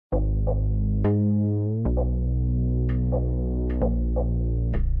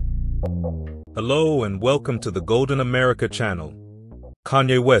Hello and welcome to the Golden America channel.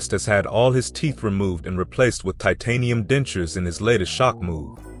 Kanye West has had all his teeth removed and replaced with titanium dentures in his latest shock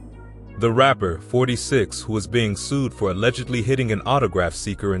move. The rapper, 46, who is being sued for allegedly hitting an autograph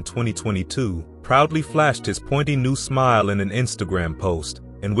seeker in 2022, proudly flashed his pointy new smile in an Instagram post,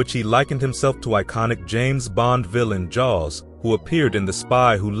 in which he likened himself to iconic James Bond villain Jaws, who appeared in The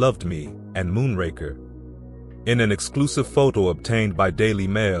Spy Who Loved Me and Moonraker. In an exclusive photo obtained by Daily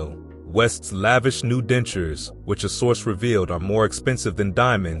Mail, West's lavish new dentures, which a source revealed are more expensive than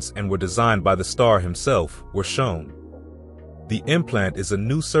diamonds and were designed by the star himself, were shown. The implant is a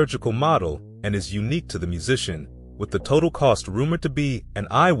new surgical model and is unique to the musician, with the total cost rumored to be an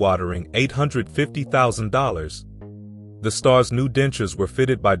eye-watering $850,000. The star's new dentures were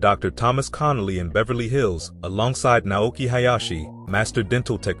fitted by Dr. Thomas Connelly in Beverly Hills, alongside Naoki Hayashi, master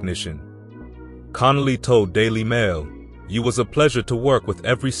dental technician. Connelly told Daily Mail, "It was a pleasure to work with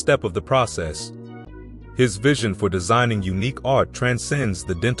every step of the process." His vision for designing unique art transcends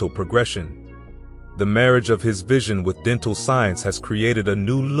the dental progression. The marriage of his vision with dental science has created a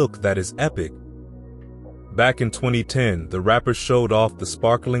new look that is epic. Back in 2010, the rapper showed off the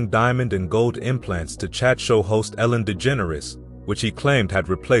sparkling diamond and gold implants to chat show host Ellen DeGeneres, which he claimed had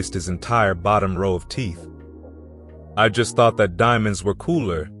replaced his entire bottom row of teeth. "I just thought that diamonds were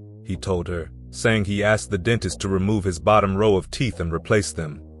cooler," he told her, saying he asked the dentist to remove his bottom row of teeth and replace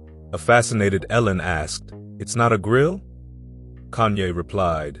them. A fascinated Ellen asked, "It's not a grill?" Kanye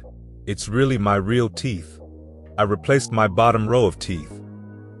replied, "It's really my real teeth. I replaced my bottom row of teeth.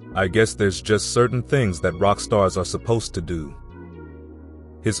 I guess there's just certain things that rock stars are supposed to do."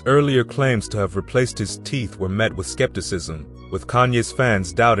 His earlier claims to have replaced his teeth were met with skepticism, with Kanye's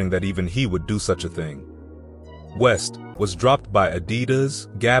fans doubting that even he would do such a thing. West was dropped by Adidas,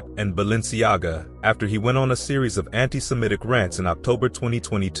 Gap, and Balenciaga after he went on a series of anti-Semitic rants in October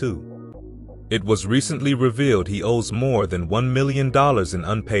 2022. It was recently revealed he owes more than $1 million in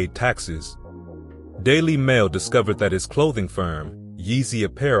unpaid taxes. Daily Mail discovered that his clothing firm, Yeezy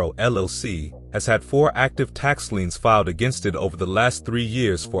Apparel LLC, has had 4 active tax liens filed against it over the last 3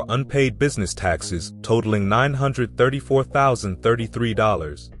 years for unpaid business taxes totaling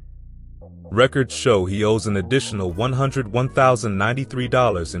 $934,033. Records show he owes an additional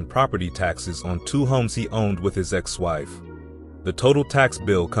 $101,093 in property taxes on 2 homes he owned with his ex-wife. The total tax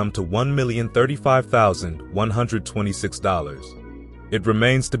bill comes to $1,035,126. It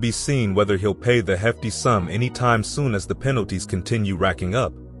remains to be seen whether he'll pay the hefty sum anytime soon as the penalties continue racking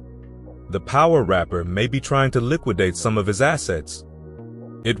up. The power rapper may be trying to liquidate some of his assets.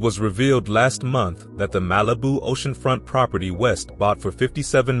 It was revealed last month that the Malibu oceanfront property West bought for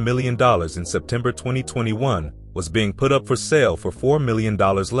 $57 million in September 2021 was being put up for sale for $4 million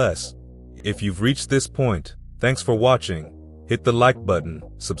less. If you've reached this point, thanks for watching. Hit the like button,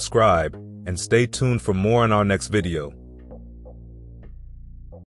 subscribe, and stay tuned for more in our next video.